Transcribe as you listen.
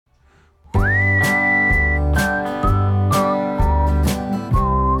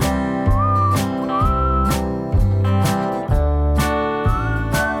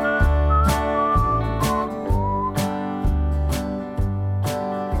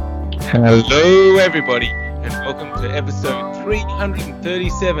Hello, everybody, and welcome to episode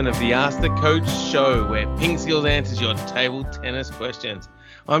 337 of the Ask the Coach show, where Pink Skills answers your table tennis questions.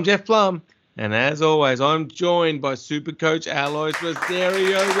 I'm Jeff Plum, and as always, I'm joined by Super Coach Alois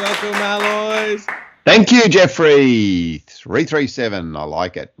Rosario. Welcome, Alois. Thank you, Jeffrey. 337. I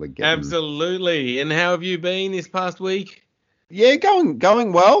like it. We're getting... Absolutely. And how have you been this past week? Yeah,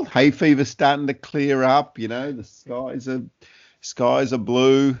 going well. Hay fever's starting to clear up. You know, the skies are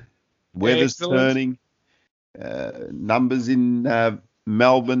blue. Weather's turning. Numbers in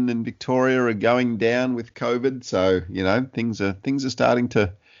Melbourne and Victoria are going down with COVID. So, you know, things are starting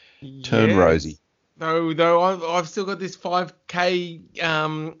to turn rosy. Though I've still got this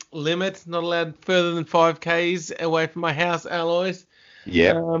 5K limit, not allowed further than 5Ks away from my house, Alois.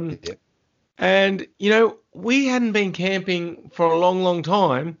 Yeah. And, you know, we hadn't been camping for a long, long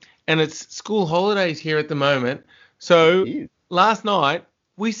time, and it's school holidays here at the moment. So last night,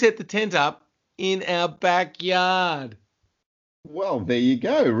 we set the tent up in our backyard. Well, there you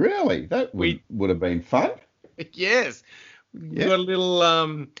go. Really? That would have been fun. Yes. We've got a little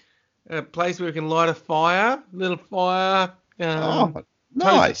a place where we can light a fire. Nice.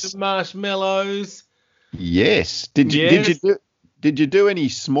 Toast some marshmallows. Yes. Did you do any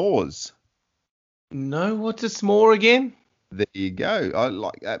s'mores? No, what's a s'more again? There you go. I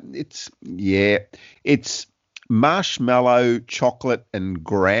like it's marshmallow, chocolate, and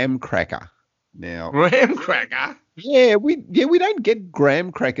graham cracker. Now, graham cracker? Yeah, we don't get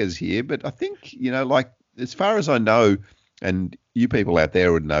graham crackers here, but I think, you know, like as far as I know, and you people out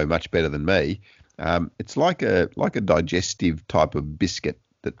there would know much better than me, it's like a digestive type of biscuit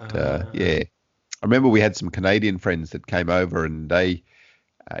that I remember we had some Canadian friends that came over and they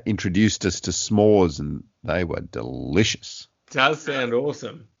introduced us to s'mores, and they were delicious. Does sound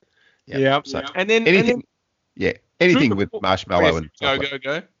awesome. Yeah. So anything with marshmallow and chocolate.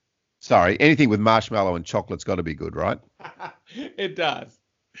 Go. Sorry, anything with marshmallow and chocolate's got to be good, right? It does.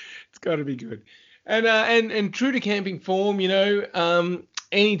 It's got to be good. And true to camping form, you know,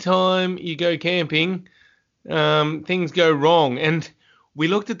 anytime you go camping, things go wrong. And we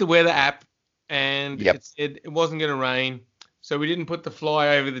looked at the weather app, and it wasn't going to rain. So we didn't put the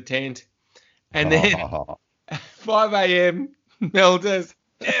fly over the tent. And then 5 a.m., Mel says,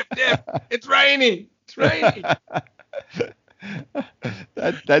 Jeff, it's raining. It's raining.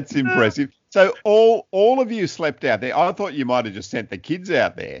 That's impressive. So all of you slept out there. I thought you might have just sent the kids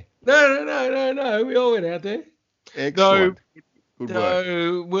out there. No. We all went out there. Excellent. Good work.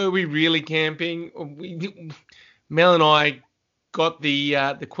 So were we really camping? Mel and I got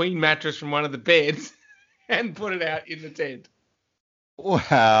the queen mattress from one of the beds and put it out in the tent.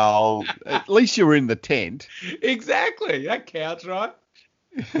 Well, at least you were in the tent. Exactly. That counts, right?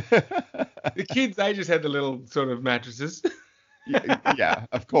 The kids, they just had the little sort of mattresses. Yeah,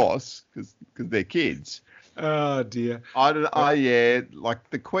 of course, because they're kids. Oh dear. Like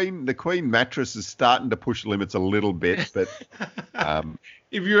the queen mattress is starting to push limits a little bit, but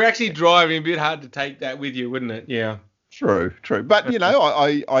if you're actually driving, a bit hard to take that with you, wouldn't it? Yeah. True. But you know,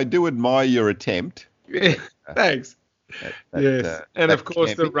 I do admire your attempt. Thanks. Yes, and of course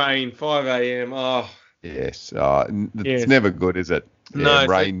camping. The rain, 5 a.m. Oh. Yes. It's never good, is it? No.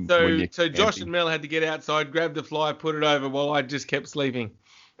 Rain. So Josh and Mel had to get outside, grab the fly, put it over, while I just kept sleeping.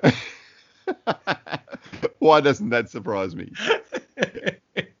 Why doesn't that surprise me?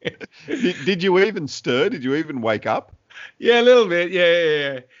 Did you even stir? Did you even wake up? Yeah, a little bit.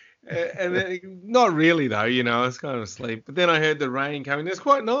 Yeah. And then, not really though. You know, I was kind of asleep. But then I heard the rain coming. It was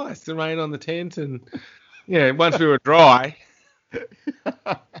quite nice. The rain on the tent, and once we were dry.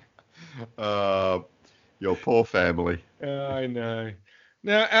 Your poor family. I know.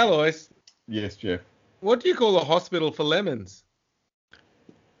 Now, Alois. Yes, Jeff. What do you call a hospital for lemons?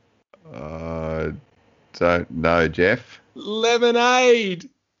 Don't know, Jeff. Lemonade.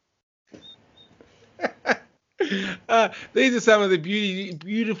 These are some of the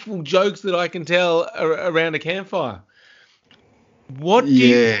beautiful jokes that I can tell around a campfire. What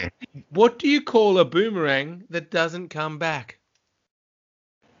do you call a boomerang that doesn't come back?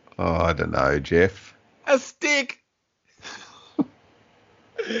 Oh, I don't know, Jeff. A stick.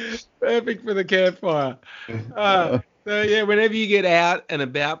 Perfect for the campfire. So whenever you get out and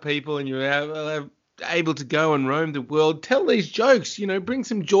about people and you're able to go and roam the world, tell these jokes. You know, bring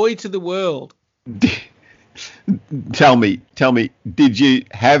some joy to the world. Tell me, did you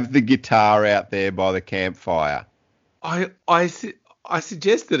have the guitar out there by the campfire? I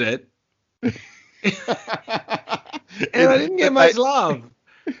suggested it, and I didn't get much love.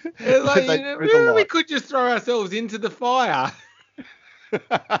 It's like, we could just throw ourselves into the fire.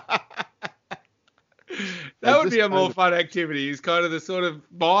 That would be a more fun activity. Is kind of the sort of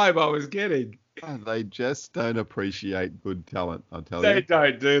vibe I was getting. They just don't appreciate good talent, I tell They you.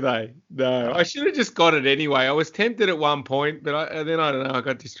 don't, do they? No. I should have just got it anyway. I was tempted at one point, but then I don't know. I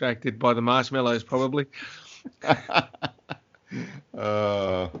got distracted by the marshmallows probably. That's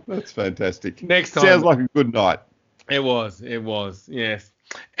fantastic. Next time. Sounds like a good night. It was, yes.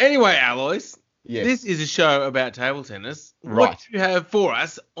 Anyway, Alois, Yes. this is a show about table tennis. Right. What do you have for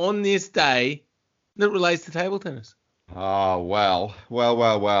us on this day that relates to table tennis? Oh, well.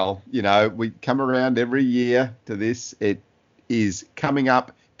 You know, we come around every year to this. It is coming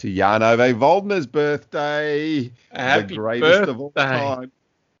up to Jan-Ove Waldner's birthday. Happy the greatest birthday. of all time.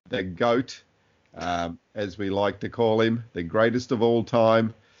 The GOAT, as we like to call him. The greatest of all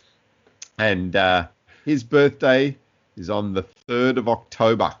time. And his birthday is on the 3rd of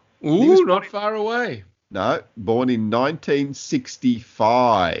October. Ooh, not far away. No, born in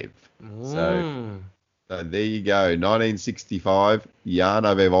 1965. So there you go, 1965,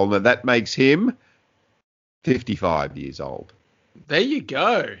 Jan-Ove Waldner. That makes him 55 years old. There you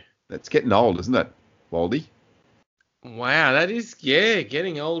go. That's getting old, isn't it, Waldy? Wow, that is,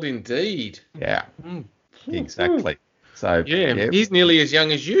 getting old indeed. Yeah, exactly. So yeah, he's nearly as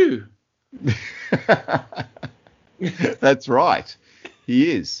young as you. That's right.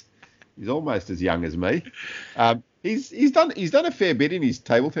 He is. He's almost as young as me. He's done a fair bit in his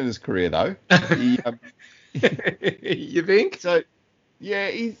table tennis career, though. You think? So,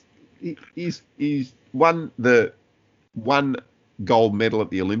 yeah, he's won the one gold medal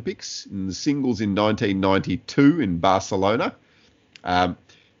at the Olympics in the singles in 1992 in Barcelona.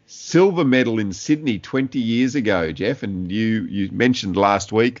 Silver medal in Sydney 20 years ago, Jeff. And you mentioned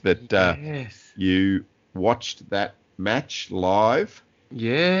last week that yes. you watched that match live.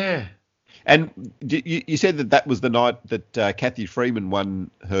 Yeah. And you said that was the night that Kathy Freeman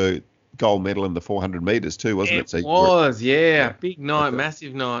won her gold medal in the 400 metres too, wasn't it? It was, yeah. Big night,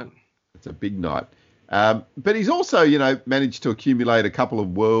 massive night. It's a big night. But he's also, managed to accumulate a couple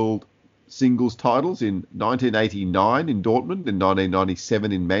of world singles titles in 1989 in Dortmund and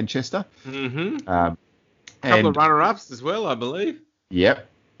 1997 in Manchester. Mm-hmm. A couple of runner-ups as well, I believe. Yep,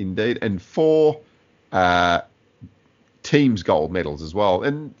 indeed. And 4 teams gold medals as well.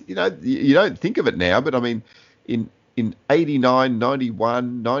 And, you don't think of it now, but I mean, in 89,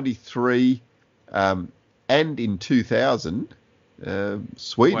 91, 93, and in 2000,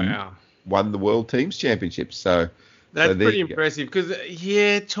 Sweden won the World Teams Championships. So that's pretty impressive because,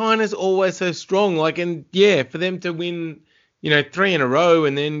 China's always so strong. For them to win, 3 in a row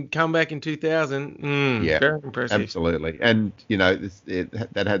and then come back in 2000, very impressive. Absolutely. And,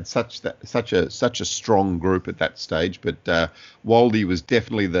 that had such a strong group at that stage. But Waldy was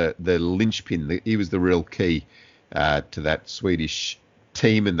definitely the linchpin. He was the real key to that Swedish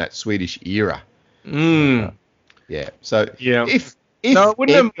team and that Swedish era. So if I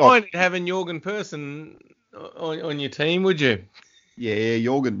wouldn't have minded having Jorgen Persson on your team, would you? Yeah,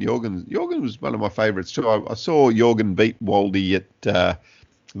 Jorgen was one of my favourites too. I saw Jorgen beat Waldy at the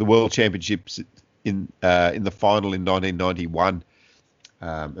World Championships in the final in 1991,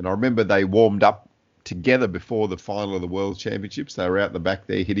 and I remember they warmed up together before the final of the World Championships. They were out the back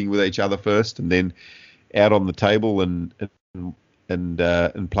there hitting with each other first, and then out on the table and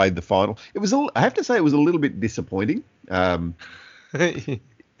played the final. I have to say it was a little bit disappointing. Because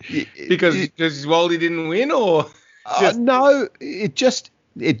Waldy didn't win, or no, it just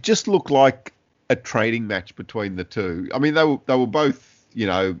looked like a training match between the two. I mean, they were both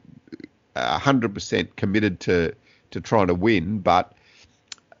 100% committed to trying to win, but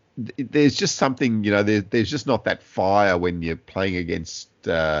there's just something, there's just not that fire when you're playing against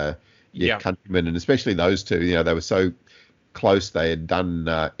your countrymen, and especially those two. They were so close. They had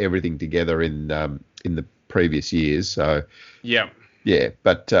done everything together in the previous years. So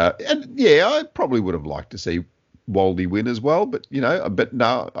but I probably would have liked to see Waldy win as well. But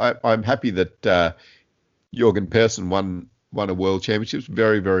I'm happy that Jorgen Persson won a World Championships.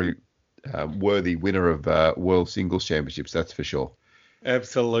 Very, very worthy winner of World Singles Championships. That's for sure.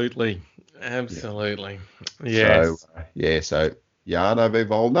 Absolutely. Yes. So Jan-Ove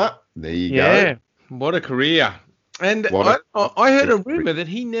Waldner, there you go. Yeah, what a career. And I heard a rumour that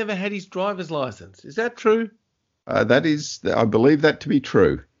he never had his driver's license. Is that true? That is, I believe that to be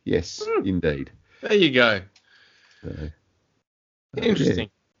true. Yes, indeed. There you go. Interesting.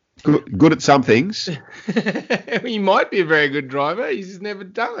 Yeah. Good at some things. He might be a very good driver. He's just never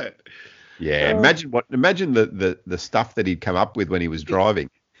done it. Yeah, imagine the stuff that he'd come up with when he was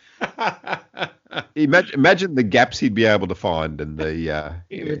driving. Imagine the gaps he'd be able to find and the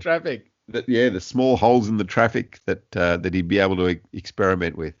in the traffic. the small holes in the traffic that he'd be able to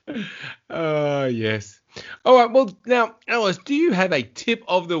experiment with. Oh, yes. All right. Well, now, Alice, do you have a tip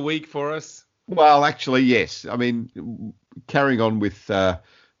of the week for us? Well, actually, yes. I mean, carrying on with the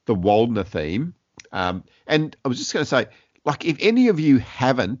Waldner theme, and I was just going to say, like, if any of you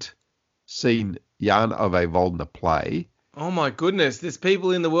haven't seen Jan-Ove Waldner play, oh my goodness, there's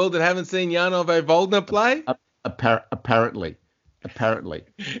people in the world that haven't seen Jan-Ove Waldner play? Apparently.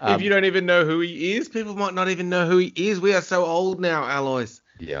 If you don't even know who he is, people might not even know who he is. We are so old now, Alois.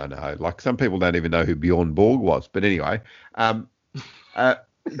 Yeah, I know. Like, some people don't even know who Bjorn Borg was. But anyway,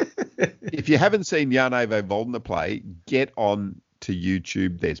 if you haven't seen Jan-Ove Waldner play, get on to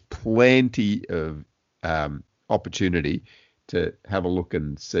YouTube. There's plenty of opportunity to have a look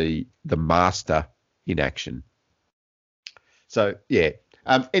and see the master in action. So, yeah.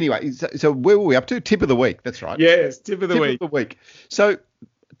 Anyway, so where were we up to? Tip of the week. That's right. Yes, tip of the week. So,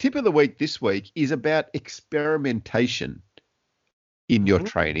 tip of the week this week is about experimentation in your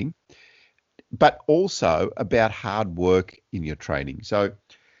training, but also about hard work in your training. So,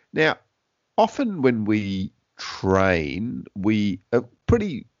 now, often when we train, we are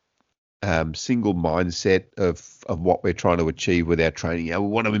pretty single mindset of what we're trying to achieve with our training. You know, we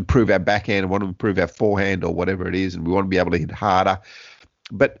want to improve our backhand, we want to improve our forehand or whatever it is, and we want to be able to hit harder.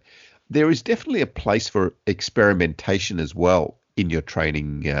 But there is definitely a place for experimentation as well in your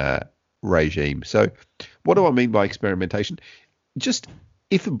training regime. So what do I mean by experimentation? Just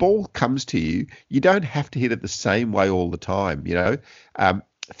if a ball comes to you, you don't have to hit it the same way all the time. You know,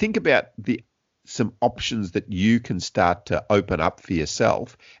 think about some options that you can start to open up for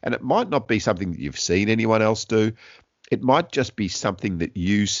yourself. And it might not be something that you've seen anyone else do. It might just be something that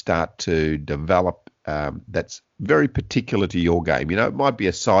you start to develop that's very particular to your game. You know, it might be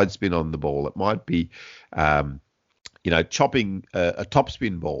a side spin on the ball. It might be, chopping a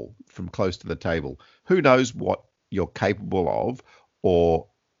topspin ball from close to the table. Who knows what you're capable of or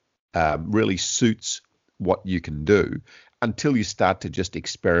really suits what you can do until you start to just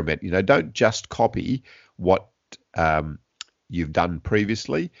experiment. You know, don't just copy what you've done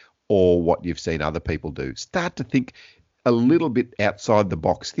previously or what you've seen other people do. Start to think a little bit outside the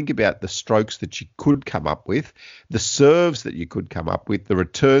box. Think about the strokes that you could come up with, the serves that you could come up with, the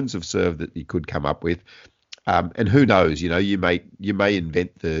returns of serve that you could come up with, and who knows? You know, you may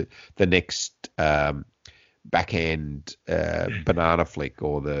invent the next backhand banana flick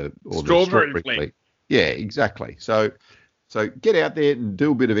or the strawberry flick. Yeah, exactly. So get out there and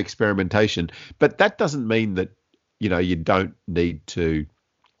do a bit of experimentation, but that doesn't mean that you don't need to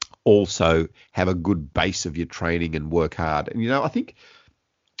also have a good base of your training and work hard. And, I think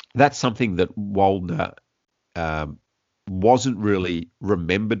that's something that Waldner wasn't really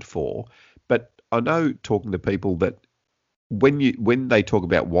remembered for. But I know talking to people that when they talk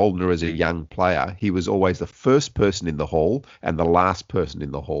about Waldner as a young player, he was always the first person in the hall and the last person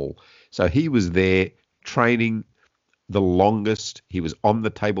in the hall. So he was there training the longest. He was on the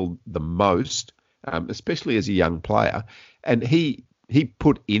table the most, especially as a young player. And he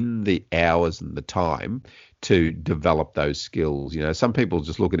put in the hours and the time to develop those skills. Some people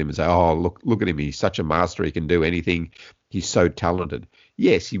just look at him and say, "Oh, look at him. He's such a master. He can do anything. He's so talented."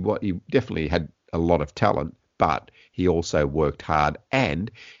 Yes, he definitely had a lot of talent, but he also worked hard and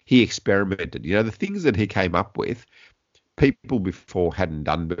he experimented. The things that he came up with, people before hadn't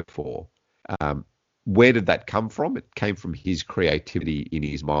done before. Where did that come from? It came from his creativity in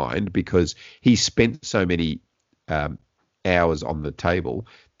his mind, because he spent so many hours on the table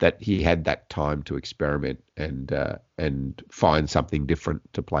that he had that time to experiment and find something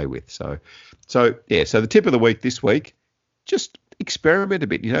different to play with. So the tip of the week this week, just experiment a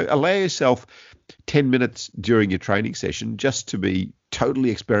bit. Allow yourself 10 minutes during your training session just to be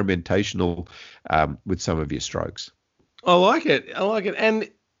totally experimentational with some of your strokes. I like it. And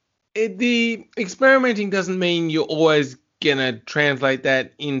the experimenting doesn't mean you're always going to translate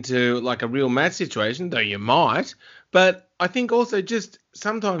that into like a real match situation, though you might. But I think also just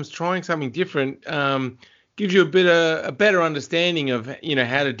sometimes trying something different gives you a better understanding of,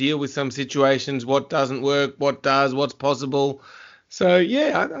 how to deal with some situations, what doesn't work, what does, what's possible. So,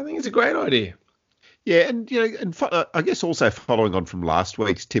 yeah, I think it's a great idea. Yeah, and I guess also following on from last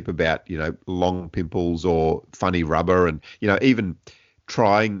week's tip about long pimples or funny rubber, and even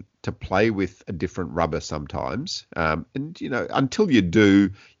trying to play with a different rubber sometimes. And until you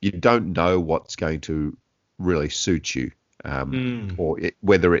do, you don't know what's going to really suit you, or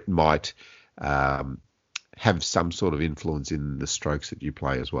whether it might have some sort of influence in the strokes that you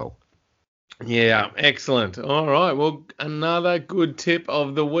play as well. Yeah, excellent. All right, well, another good tip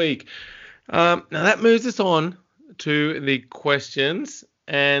of the week. Now that moves us on to the questions,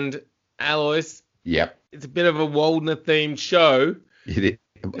 and Alois, Yep. it's a bit of a Waldner-themed show. It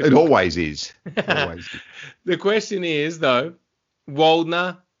always is. Always is. The question is, though,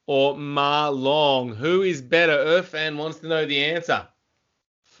 Waldner or Ma Long? Who is better? Fan wants to know the answer.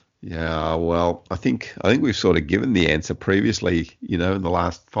 Yeah, well, I think we've sort of given the answer previously, in the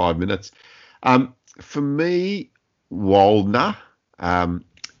last 5 minutes. For me, Waldner,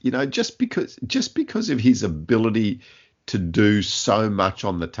 just because of his ability to do so much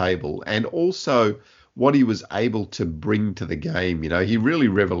on the table, and also what he was able to bring to the game. He really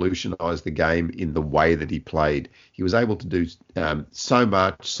revolutionized the game in the way that he played. He was able to do so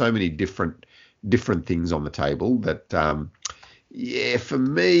much, so many different things on the table that, for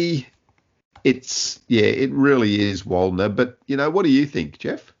me, it really is Waldner. But, what do you think,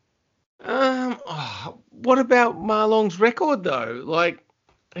 Jeff? What about Ma Long's record, though? Like,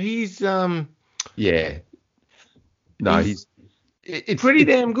 he's... Yeah. No, it's pretty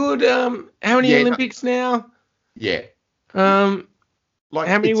damn good. How many Olympics now? Yeah. How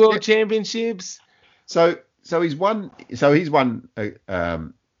many world championships? So he's won. So he's won a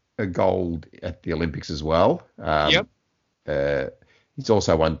gold at the Olympics as well. Yep. He's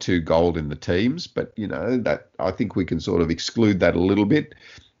also won 2 gold in the teams, but that I think we can sort of exclude that a little bit.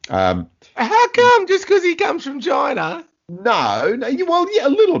 How come? Just because he comes from China? No. Well, yeah, a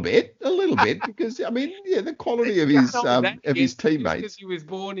little bit, because the quality of his teammates. Because he was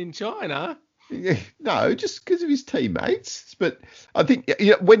born in China. Yeah, no, just because of his teammates. But I think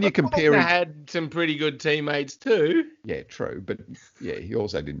when you compare, he had some pretty good teammates too. Yeah, true. But yeah, he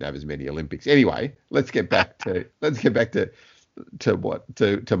also didn't have as many Olympics. Anyway, let's get back to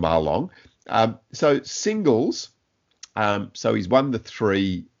Ma Long. So singles. So he's won the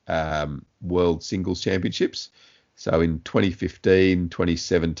 3 World Singles Championships. So in 2015,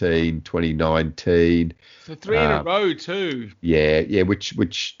 2017, 2019. So 3 in a row too. Yeah,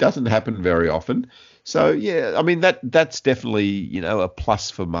 which doesn't happen very often. So yeah, that's definitely a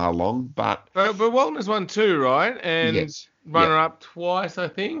plus for Ma Long. But Waldner's won 2, right? And yes, runner up twice, I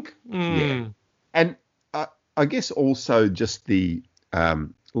think. Yeah, and I guess also just the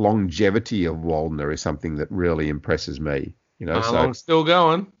longevity of Waldner is something that really impresses me. Ma Long's still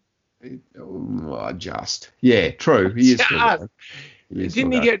going. Yeah, true. He is still going.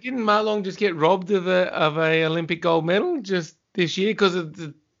 Didn't Ma Long just get robbed of a Olympic gold medal just this year because of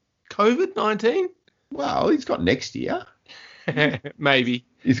the COVID-19? Well, he's got next year. Maybe.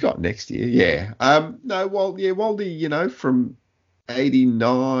 He's got next year, yeah. Waldy, from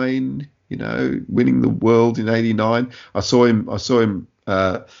 89, winning the world in 89. I saw him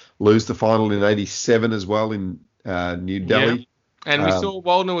lose the final in 87 as well in New Delhi. Yeah. And we saw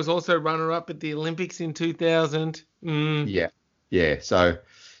Waldner was also runner-up at the Olympics in 2000. Yeah. So,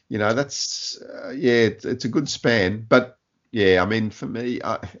 that's it's a good span. But yeah, for me,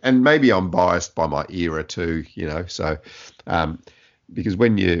 and maybe I'm biased by my era too. So because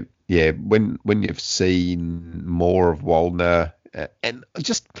when you've seen more of Waldner and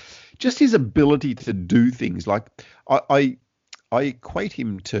just his ability to do things, like I equate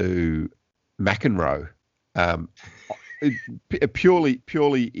him to McEnroe. Purely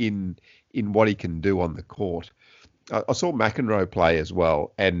in what he can do on the court. I saw McEnroe play as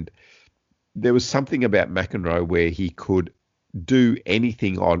well, and there was something about McEnroe where he could do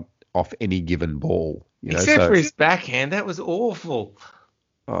anything off any given ball. Except for his backhand, that was awful.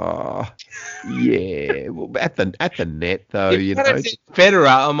 Yeah. Well, at the net though, if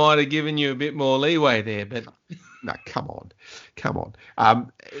Federer, I might have given you a bit more leeway there, but. No, come on. Hold on. Are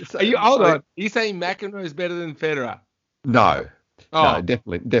you saying McEnroe is better than Federer? No,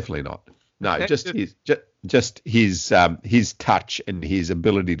 definitely not. No, just his touch and his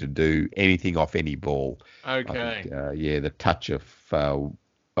ability to do anything off any ball. Okay. The touch of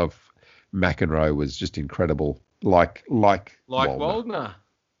McEnroe was just incredible. Like Waldner.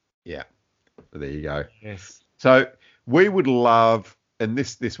 Yeah. There you go. Yes. So we would love, and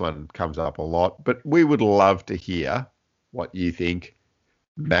this one comes up a lot, but we would love to hear what you think.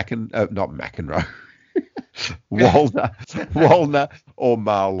 Not McEnroe. Waldner or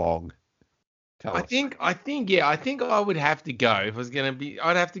Ma Long? I think I would have to go if I was going to be.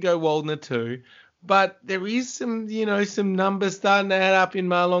 I'd have to go Waldner too, but there is some numbers starting to add up in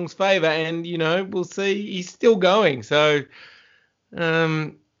Ma Long's favour, and we'll see. He's still going, so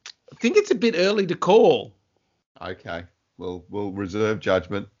I think it's a bit early to call. Okay, we'll reserve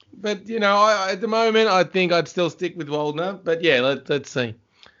judgment. But at the moment, I think I'd still stick with Waldner. But yeah, let's see.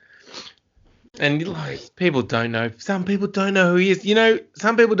 And people don't know. Some people don't know who he is.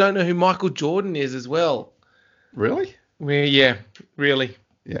 Some people don't know who Michael Jordan is as well. Really? Well, yeah, really.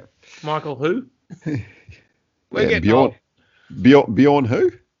 Yeah. Michael who? Bjorn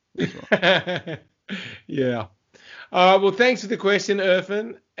who? as well. Yeah. Well, thanks for the question,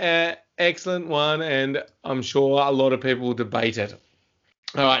 Irfan. Excellent one, and I'm sure a lot of people will debate it.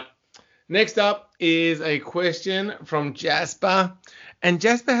 All right. Next up is a question from Jasper. And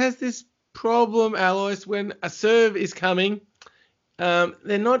Jasper has this problem, Alois, when a serve is coming,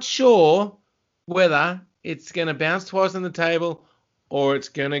 they're not sure whether it's going to bounce twice on the table or it's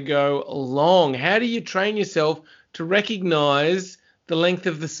going to go long. How do you train yourself to recognize the length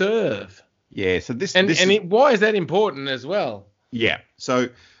of the serve? Yeah, so why is that important as well? Yeah, so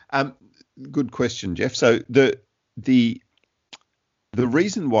good question, Jeff. So the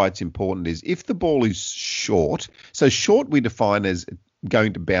reason why it's important is if the ball is short. So short we define as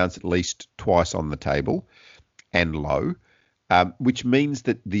going to bounce at least twice on the table and low, which means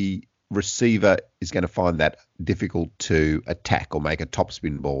that the receiver is going to find that difficult to attack or make a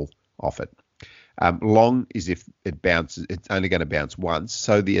topspin ball off it. Long is if it bounces, it's only going to bounce once,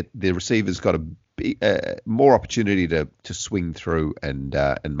 so the receiver's got more opportunity to swing through and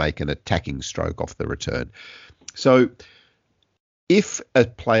make an attacking stroke off the return. So if a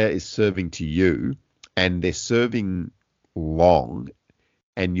player is serving to you and they're serving long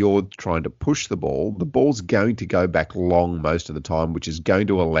and you're trying to push the ball's going to go back long most of the time, which is going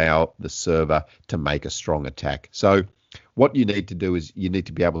to allow the server to make a strong attack. So what you need to do is you need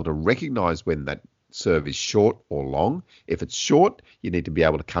to be able to recognize when that serve is short or long. If it's short, you need to be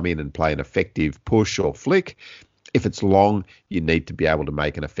able to come in and play an effective push or flick. If it's long, you need to be able to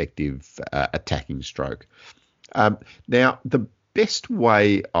make an effective attacking stroke. Now, the best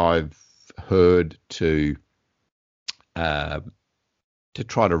way I've heard to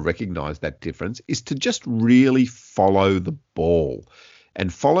try to recognize that difference is to just really follow the ball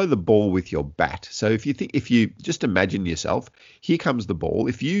and follow the ball with your bat. So if you just imagine yourself, here comes the ball.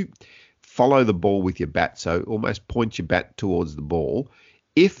 If you follow the ball with your bat, so almost point your bat towards the ball,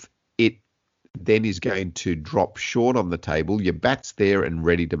 if it then is going to drop short on the table, your bat's there and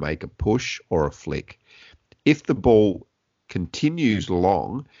ready to make a push or a flick. If the ball continues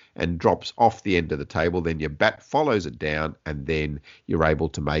long and drops off the end of the table, then your bat follows it down and then you're able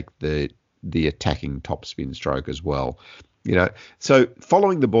to make the attacking topspin stroke as well. So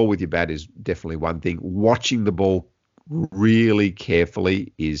following the ball with your bat is definitely one thing. Watching the ball really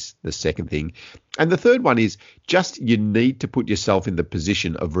carefully is the second thing. And the third one is just you need to put yourself in the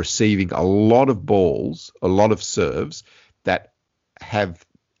position of receiving a lot of balls, a lot of serves that have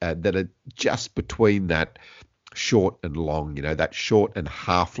that are just between that short and long, that short and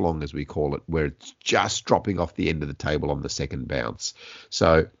half long, as we call it, where it's just dropping off the end of the table on the second bounce.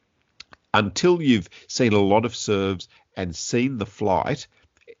 So until you've seen a lot of serves and seen the flight,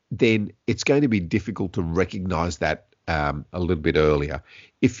 then it's going to be difficult to recognize that a little bit earlier.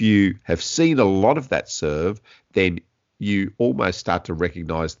 If you have seen a lot of that serve, then you almost start to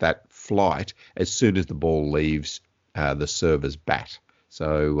recognize that flight as soon as the ball leaves the server's bat.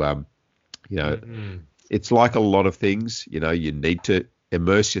 So, it's like a lot of things. You need to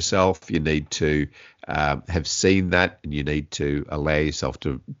immerse yourself. You need to have seen that, and you need to allow yourself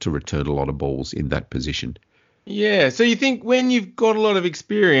to return a lot of balls in that position. Yeah. So you think when you've got a lot of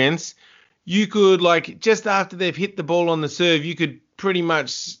experience, you could, like, just after they've hit the ball on the serve, you could pretty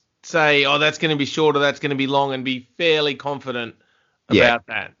much say, oh, that's going to be short or that's going to be long, and be fairly confident about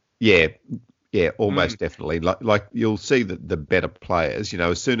that. Yeah, almost definitely. Like you'll see that the better players,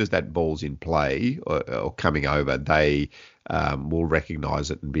 as soon as that ball's in play or coming over, they will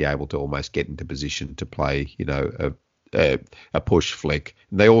recognise it and be able to almost get into position to play, a push flick.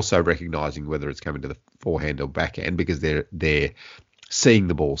 And they also recognising whether it's coming to the forehand or backhand because they're seeing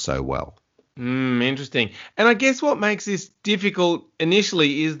the ball so well. Interesting. And I guess what makes this difficult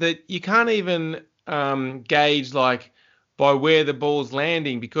initially is that you can't even gauge by where the ball's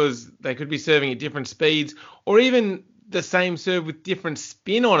landing, because they could be serving at different speeds, or even the same serve with different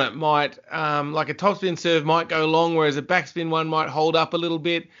spin on it might, like a topspin serve might go long, whereas a backspin one might hold up a little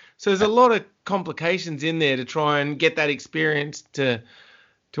bit. So there's a lot of complications in there to try and get that experience to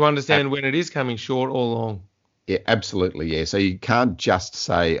understand when it is coming short or long. Yeah, absolutely. Yeah. So you can't just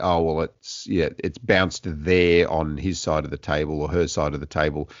say, oh, well, it's bounced there on his side of the table or her side of the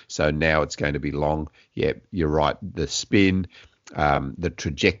table, so now it's going to be long. Yeah, you're right. The spin, the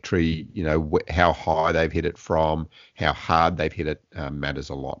trajectory, how high they've hit it from, how hard they've hit it matters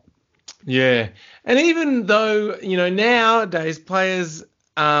a lot. Yeah. And even though, nowadays players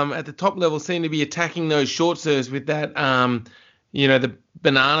at the top level seem to be attacking those short serves with that, the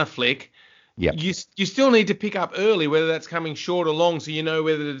banana flick. Yep. You still need to pick up early, whether that's coming short or long, so you know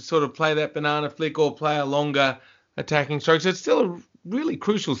whether to sort of play that banana flick or play a longer attacking stroke. So it's still a really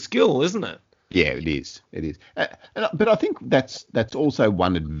crucial skill, isn't it? Yeah, it is. It is. But I think that's also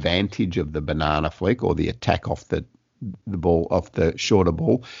one advantage of the banana flick or the attack off the ball, off the shorter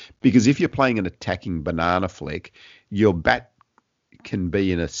ball, because if you're playing an attacking banana flick, your bat can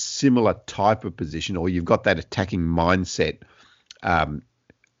be in a similar type of position, or you've got that attacking mindset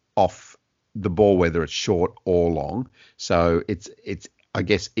off the ball, whether it's short or long. So it's I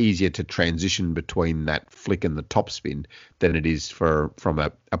guess easier to transition between that flick and the topspin than it is from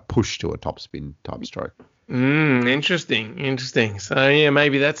a push to a topspin type stroke. Interesting. So yeah,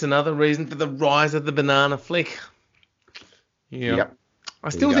 maybe that's another reason for the rise of the banana flick. Yeah. Yep. I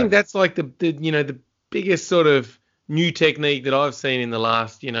still think that's like the biggest sort of new technique that I've seen in the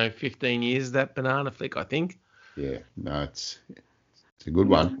last 15 years. That banana flick, I think. Yeah. No, it's a good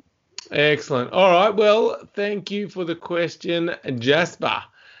one. Excellent. All right. Well, thank you for the question, Jasper.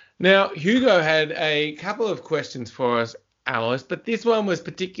 Now, Hugo had a couple of questions for us, Alois, but this one was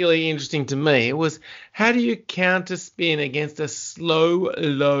particularly interesting to me. It was, how do you counter spin against a slow,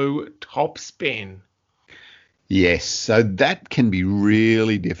 low top spin? Yes. So that can be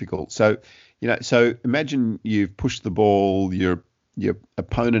really difficult. So, so imagine you've pushed the ball, your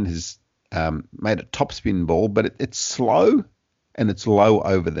opponent has made a top spin ball, but it's slow and it's low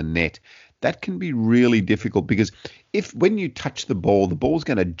over the net. That can be really difficult because when you touch the ball's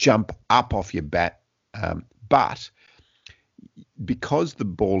going to jump up off your bat, but because the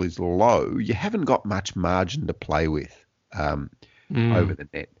ball is low, you haven't got much margin to play with over the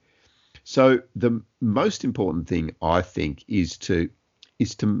net. So the most important thing, I think, is to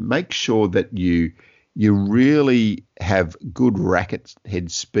make sure that you really have good racket head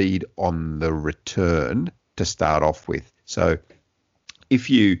speed on the return to start off with. So if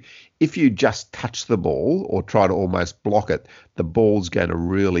you just touch the ball or try to almost block it, the ball's going to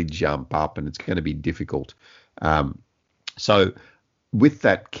really jump up and it's going to be difficult. So with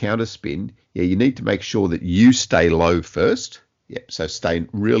that counter spin, you need to make sure that you stay low first. So stay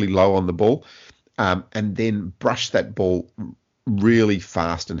really low on the ball, and then brush that ball really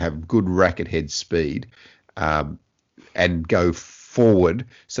fast and have good racket head speed, and go forward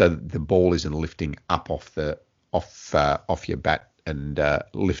so that the ball isn't lifting up off your bat and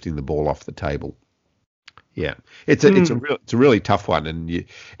lifting the ball off the table. Yeah, it's a really tough one,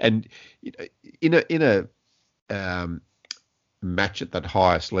 and in a match at that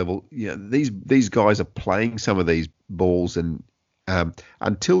highest level, these guys are playing some of these balls, and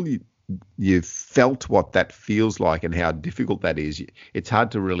until you've felt what that feels like and how difficult that is, it's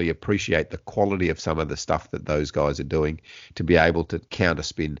hard to really appreciate the quality of some of the stuff that those guys are doing to be able to counter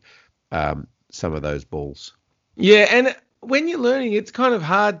spin some of those balls. Yeah, and when you're learning, it's kind of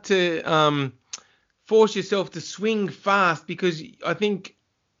hard to force yourself to swing fast, because I think,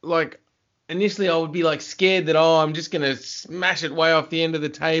 like, initially I would be like scared that, I'm just going to smash it way off the end of the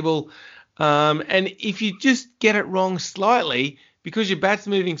table. And if you just get it wrong slightly, because your bat's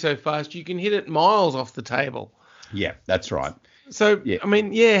moving so fast, you can hit it miles off the table. Yeah, that's right. So, yeah. I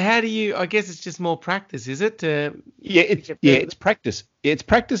mean, how do you, I guess it's just more practice, is it? It's practice. It's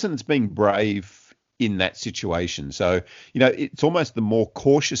practice, and it's being brave in that situation. So, it's almost the more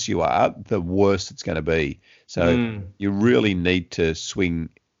cautious you are, the worse it's going to be. So you really need to swing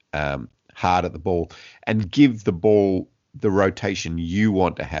hard at the ball and give the ball the rotation you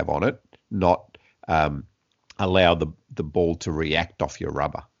want to have on it, not allow the ball to react off your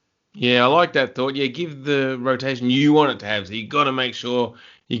rubber. Yeah, I like that thought. Yeah, give the rotation you want it to have. So you got to make sure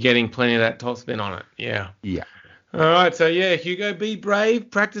you're getting plenty of that topspin on it. Yeah. Yeah. All right. So, Hugo, be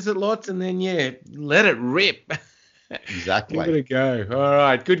brave, practice it lots, and then, let it rip. Exactly. Give it a go. All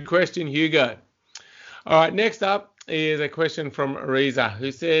right. Good question, Hugo. All right. Next up is a question from Riza,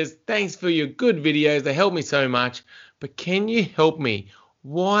 who says, thanks for your good videos. They help me so much. But can you help me?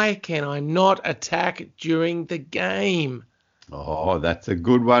 Why can I not attack during the game? Oh, that's a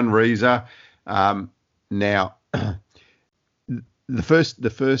good one, Riza. Now, the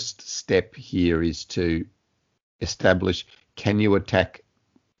first step here is to establish, can you attack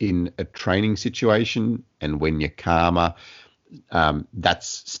in a training situation and when you're calmer? That's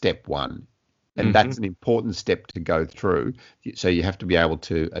step one. And that's an important step to go through. So you have to be able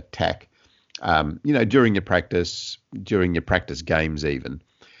to attack, during your practice games even.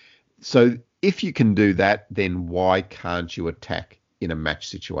 So if you can do that, then why can't you attack in a match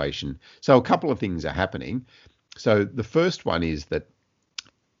situation? So a couple of things are happening. So the first one is that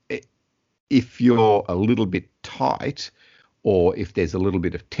if you're a little bit tight, or if there's a little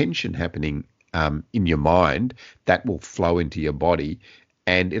bit of tension happening in your mind, that will flow into your body,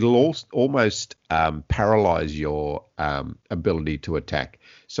 and it'll almost paralyze your ability to attack.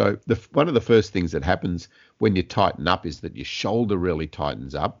 So one of the first things that happens when you tighten up is that your shoulder really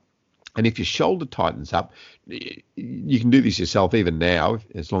tightens up, And if your shoulder tightens up, you can do this yourself even now,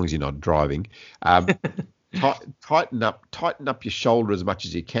 as long as you're not driving. Tighten up your shoulder as much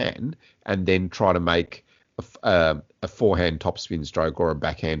as you can, and then try to make a forehand topspin stroke or a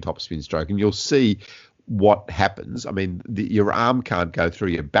backhand topspin stroke, and you'll see what happens. I mean, your arm can't go through,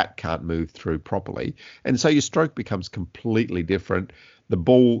 your bat can't move through properly, and so your stroke becomes completely different. The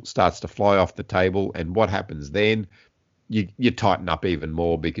ball starts to fly off the table, and what happens then? You tighten up even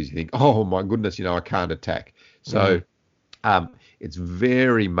more because you think, oh my goodness, I can't attack. So it's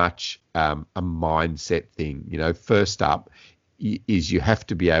very much a mindset thing. First up is you have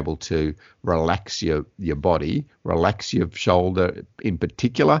to be able to relax your body, relax your shoulder in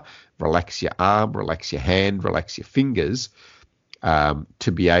particular, relax your arm, relax your hand, relax your fingers,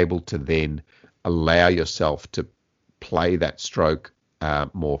 to be able to then allow yourself to play that stroke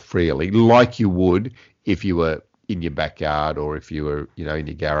more freely, like you would if you were in your backyard, or if you were, in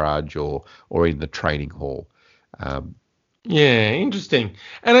your garage, or in the training hall. Yeah, interesting.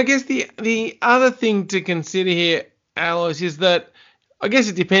 And I guess the other thing to consider here, Alois, is that I guess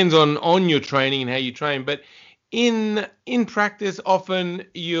it depends on your training and how you train, but in practice, often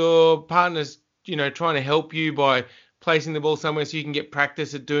your partner's, trying to help you by placing the ball somewhere so you can get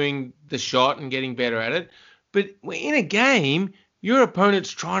practice at doing the shot and getting better at it. But in a game, your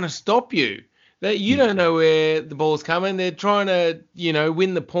opponent's trying to stop you. That you don't know where the ball's coming. They're trying to,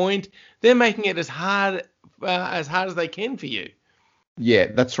 win the point. They're making it as hard as they can for you. Yeah,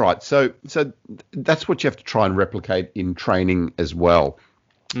 that's right. So that's what you have to try and replicate in training as well.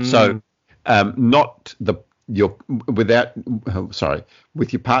 So with your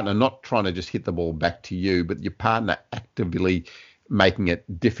partner not trying to just hit the ball back to you, but your partner actively making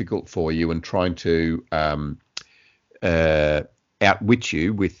it difficult for you and trying to outwit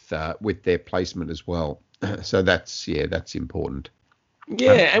you with their placement as well. So that's important.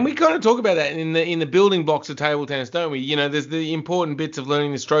 Yeah, and we kind of talk about that in the building blocks of table tennis, don't we? There's the important bits of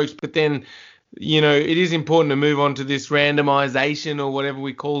learning the strokes, but then, it is important to move on to this randomization or whatever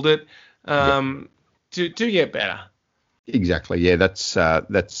we called it, to get better. Exactly. Yeah,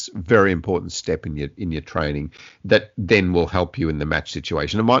 that's very important step in your training that then will help you in the match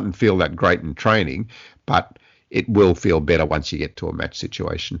situation. It mightn't feel that great in training, but it will feel better once you get to a match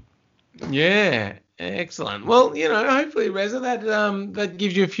situation. Yeah, excellent. Well, hopefully, Reza, that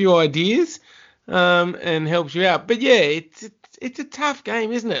gives you a few ideas and helps you out. But yeah, it's a tough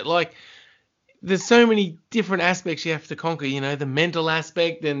game, isn't it? Like, there's so many different aspects you have to conquer. The mental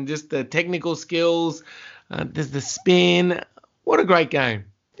aspect and just the technical skills. There's the spin. What a great game.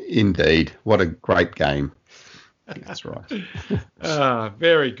 Indeed, what a great game. That's right.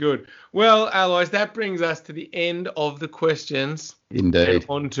 Very good. Well, Alois, that brings us to the end of the questions. Indeed. And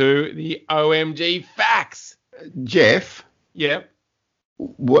on to the OMG facts. Jeff. Yep.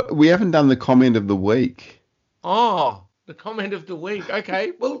 We haven't done the comment of the week. Oh, the comment of the week.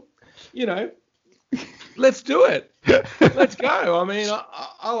 Okay. Well, let's do it. Let's go. I mean,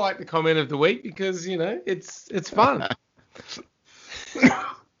 I like the comment of the week because, it's fun.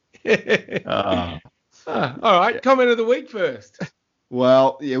 All right, comment of the week first.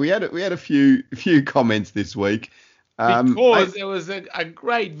 Well, yeah, we had a few comments this week. Because there was a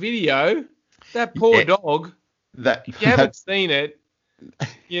great video. That poor dog. If you haven't seen it,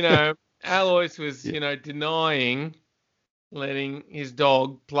 Alois was, denying letting his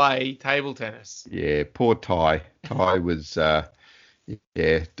dog play table tennis. Yeah, poor Ty. Ty was,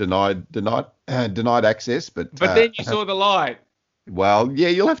 denied access, but then you saw the light. Well, yeah,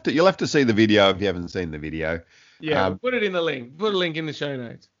 you'll have to see the video if you haven't seen the video. Yeah, we'll put it in the link. Put a link in the show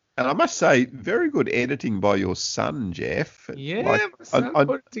notes. And I must say, very good editing by your son, Jeff. Yeah, my son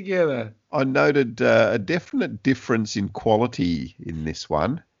put it together. I noted a definite difference in quality in this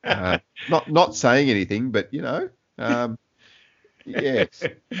one. Not saying anything, but yes.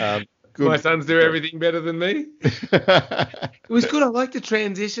 Good. My sons do everything better than me. It was good. I like the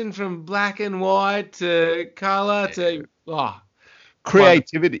transition from black and white to colour to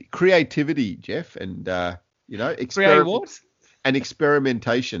creativity, Jeff, and create what? And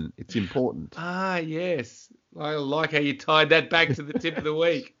experimentation. It's important. Yes. I like how you tied that back to the tip of the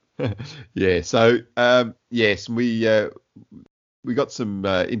week. Yeah. So yes, we got some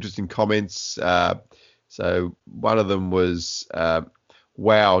interesting comments. So one of them was,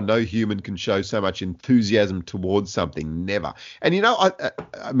 wow, no human can show so much enthusiasm towards something, never. And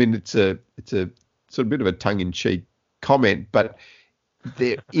I mean, it's a sort of bit of a tongue-in-cheek comment, but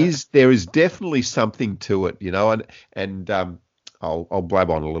there is definitely something to it, and I'll blab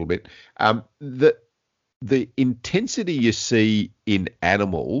on a little bit. The intensity you see in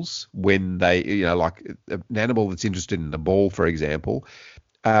animals when they, like an animal that's interested in the ball, for example,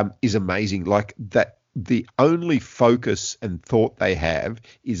 is amazing. Like that, the only focus and thought they have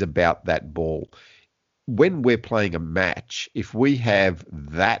is about that ball. When we're playing a match, if we have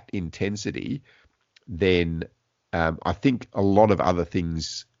that intensity, then I think a lot of other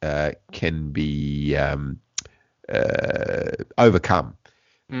things can be overcome.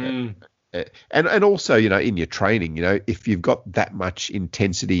 And also, in your training, if you've got that much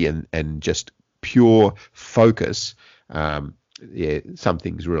intensity and just pure focus, some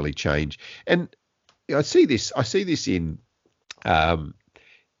things really change. And I see this in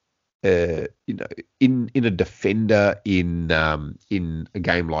in a defender in a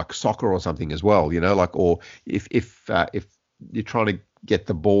game like soccer or something as well, or if you're trying to get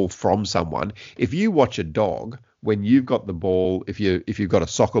the ball from someone, if you watch a dog when you've got the ball, if you've got a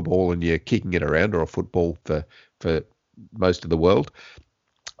soccer ball and you're kicking it around, or a football for most of the world,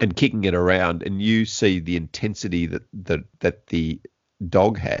 and kicking it around, and you see the intensity that the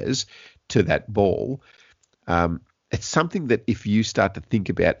dog has to that ball, it's something that if you start to think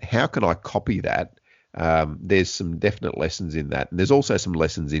about how can I copy that, there's some definite lessons in that. And there's also some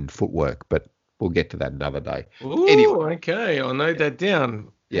lessons in footwork, but we'll get to that another day. Ooh, anyway. Okay, I'll note that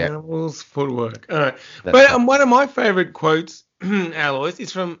down. Yeah. Animals, footwork. All right. But one of my favorite quotes, Alois,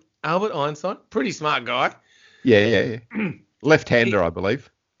 is from Albert Einstein. Pretty smart guy. Yeah. Left-hander, I believe.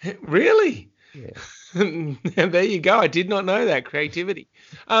 Really? Yeah. There you go. I did not know that. Creativity.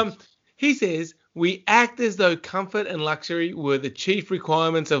 He says, we act as though comfort and luxury were the chief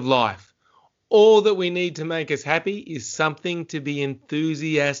requirements of life. All that we need to make us happy is something to be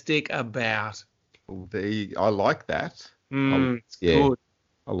enthusiastic about. Well, I like that. It's good.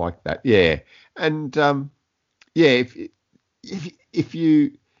 I like that. Yeah. And if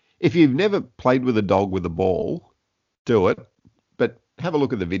you've never played with a dog with a ball, do it. But have a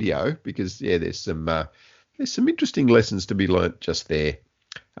look at the video, because there's some interesting lessons to be learnt just there.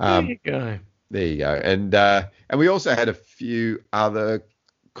 There you go. There you go. And we also had a few other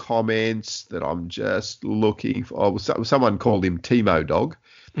comments that I'm just looking for. Oh, someone called him Timo Dog.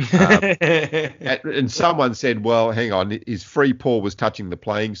 And someone said, well, hang on, his free paw was touching the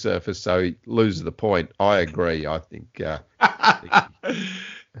playing surface, so he loses the point. I agree. I think...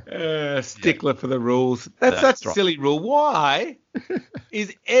 stickler for the rules. That's such a silly rule. Why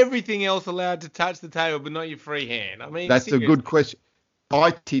is everything else allowed to touch the table but not your free hand? I mean, that's seriously. A good question.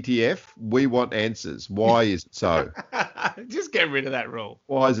 ITTF, we want answers. Why is it so? Just get rid of that rule.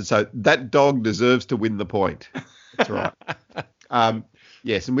 Why is it so? That dog deserves to win the point. That's right.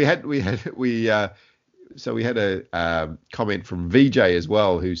 Yes, and we had a comment from VJ as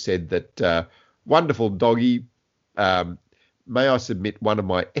well, who said that wonderful doggy. May I submit one of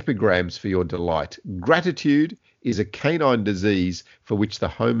my epigrams for your delight? Gratitude is a canine disease for which the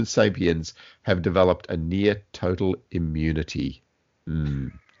Homo sapiens have developed a near total immunity.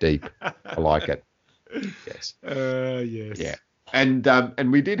 Deep. I like it. Yes. Yes. Yeah.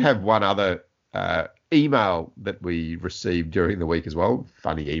 And we did have one other email that we received during the week as well.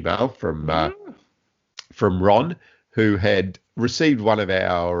 Funny email from Ron, who had received one of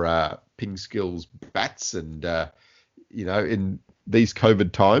our Ping Skills bats, and in these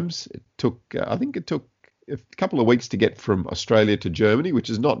COVID times, it took a couple of weeks to get from Australia to Germany, which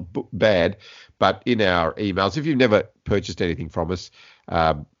is not bad. But in our emails, if you've never purchased anything from us,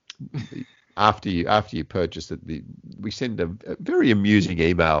 after you purchase it, we send a very amusing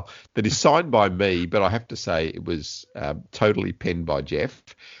email that is signed by me, but I have to say it was totally penned by Jeff.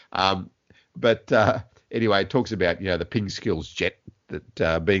 But anyway, it talks about the Ping Skills jet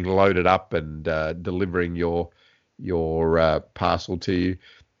that being loaded up and delivering your parcel to you.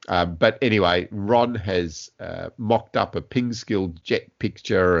 But anyway, Ron has mocked up a Ping Skills jet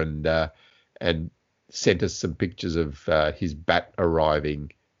picture and sent us some pictures of his bat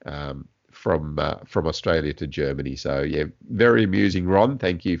arriving from Australia to Germany. So yeah, very amusing, Ron.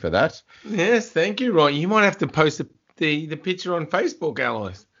 Thank you for that. Yes, thank you, Ron. You might have to post the picture on Facebook,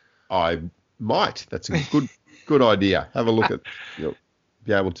 Alois. I might. That's a good idea. Have a look at. You'll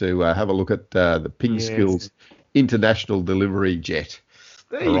be able to have a look at the Ping Skills international delivery jet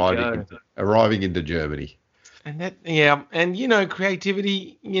arriving into Germany. And and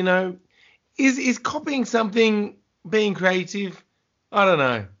creativity, is copying something being creative? I don't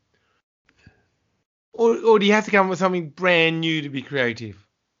know. Or do you have to come up with something brand new to be creative?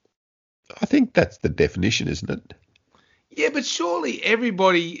 I think that's the definition, isn't it? Yeah, but surely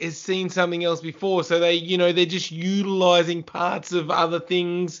everybody has seen something else before, so they're just utilizing parts of other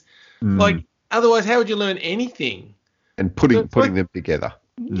things. Like, otherwise, how would you learn anything? And putting them together.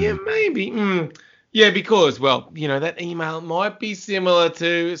 Yeah, maybe. Yeah, because, well, that email might be similar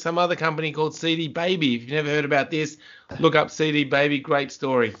to some other company called CD Baby. If you've never heard about this, look up CD Baby. Great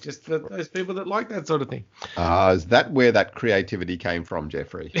story. Just for those people that like that sort of thing. Is that where that creativity came from,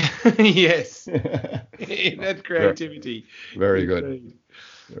 Jeffrey? Yes. That's creativity. Very good.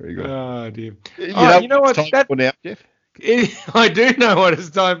 Very good. Oh, dear. You know what? It's time for now, Jeff? I do know what it's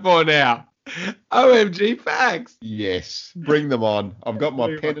time for now. OMG facts. Yes. Bring them on. I've got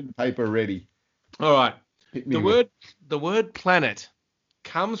my pen and paper ready. All right. The word planet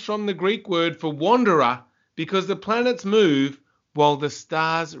comes from the Greek word for wanderer because the planets move while the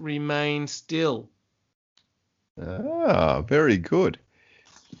stars remain still. Ah, very good.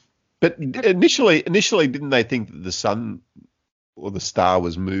 But initially, didn't they think that the sun or the star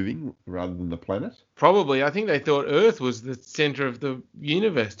was moving rather than the planet? Probably. I think they thought Earth was the center of the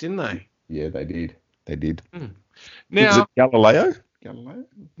universe, didn't they? Yeah, they did. They did. Now, was it Galileo?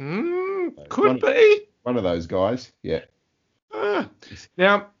 Could be. One of those guys, yeah.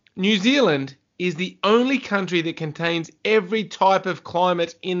 Now, New Zealand is the only country that contains every type of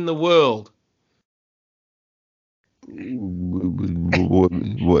climate in the world. How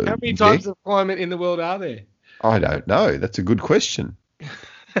many types of climate in the world are there? I don't know. That's a good question.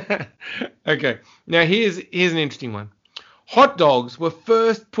 Okay. Now, here's an interesting one. Hot dogs were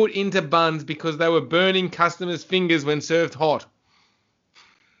first put into buns because they were burning customers' fingers when served hot.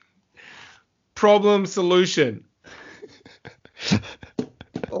 Problem solution.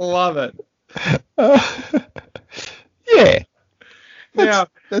 Love it. Yeah. Now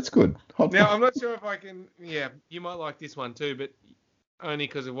that's good. Now I'm not sure if I can. Yeah, you might like this one too, but only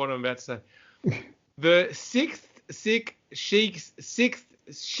because of what I'm about to say. The sixth sheep's sick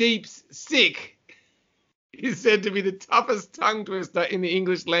is said to be the toughest tongue twister in the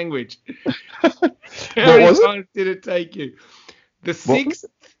English language. How many times did it take you? The sixth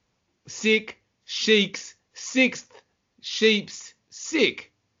sheep's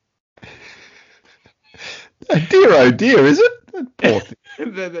sick. Dear, oh dear, is it? Poor thing.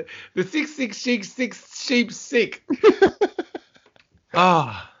 the sixth sheep's sick.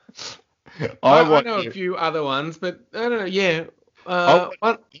 I know a few other ones, but I don't know. Yeah.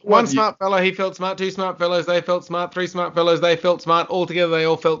 One smart fellow, he felt smart. Two smart fellows, they felt smart. Three smart fellows, they felt smart. Altogether, they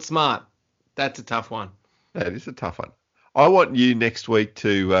all felt smart. That's a tough one. That is a tough one. I want you next week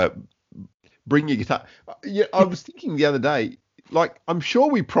to bring your guitar. Yeah, I was thinking the other day, like, I'm sure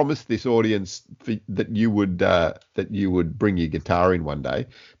we promised this audience that you would bring your guitar in one day.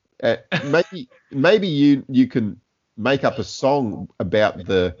 Maybe you can make up a song about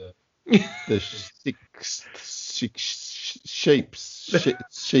the sheep,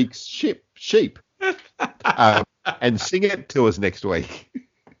 and sing it to us next week.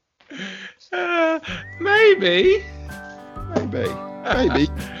 Maybe.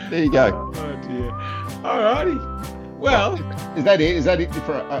 There you go. Oh dear. Alrighty. Well, is that it? Is that it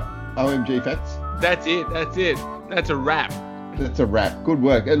for OMG Facts? That's it. That's a wrap. That's a wrap. Good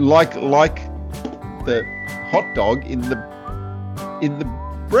work. And like the hot dog in the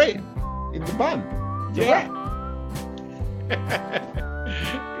bread, in the bun. Yeah.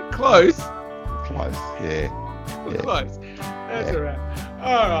 Close. Yeah. Close. That's a wrap.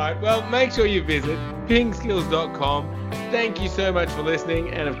 All right. Well, make sure you visit pingskills.com. Thank you so much for listening.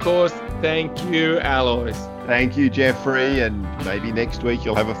 And, of course, thank you, Alois. Thank you, Jeffrey. And maybe next week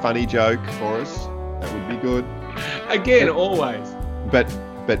you'll have a funny joke for us. That would be good. Again, always. But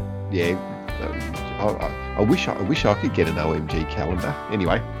yeah, I wish I could get an OMG calendar.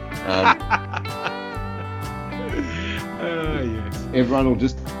 Anyway. Yes. Everyone will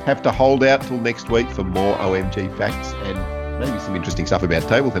just have to hold out till next week for more OMG Facts and maybe some interesting stuff about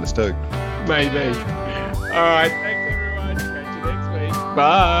table tennis too. Maybe. All right. Thanks, everyone. Catch you next week.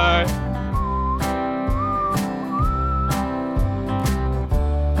 Bye.